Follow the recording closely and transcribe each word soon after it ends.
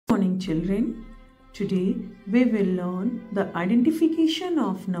Morning children. Today we will learn the identification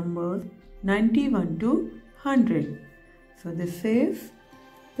of numbers 91 to 100. So this is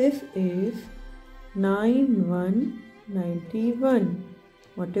 9191.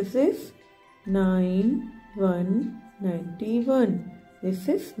 What is this? 9191. This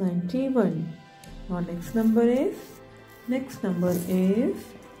is 91. Now next number is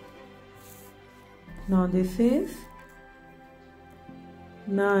now this is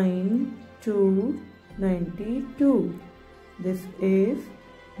 9292. This is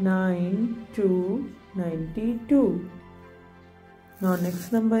 9292. Now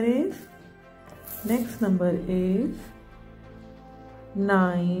next number is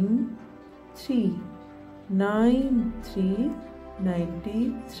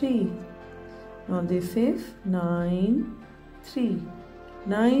 9393. Now this is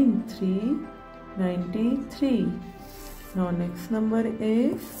 9393. Now next number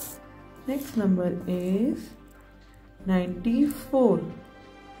is 94.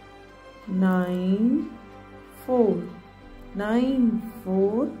 94.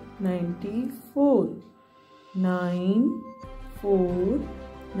 94.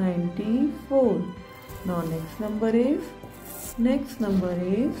 94. Now next number is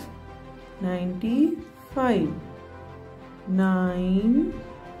 95.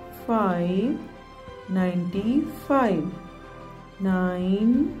 95.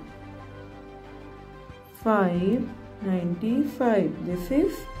 95. 95. This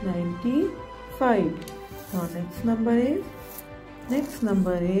is 95. Now next number is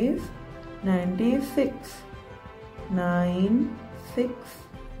 96. 96.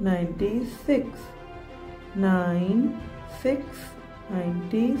 96.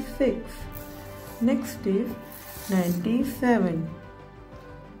 96. Next is 97.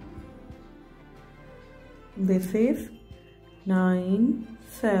 This is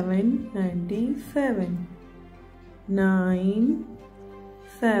 9797.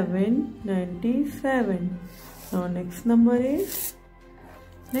 9797. Now next number is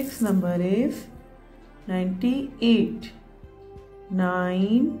 98.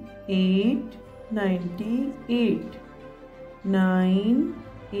 98. 98.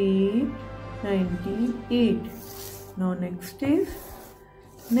 98. Now next is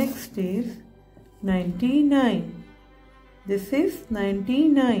 99. This is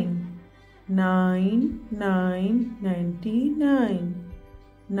 99. 99.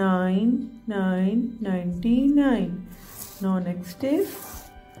 99. Now next is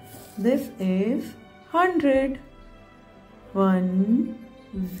this is 100.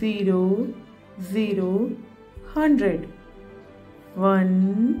 100. 100.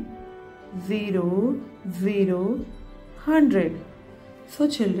 100. So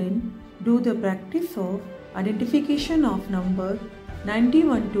children, do the practice of identification of number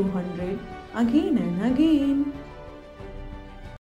 91 to 100 again and again.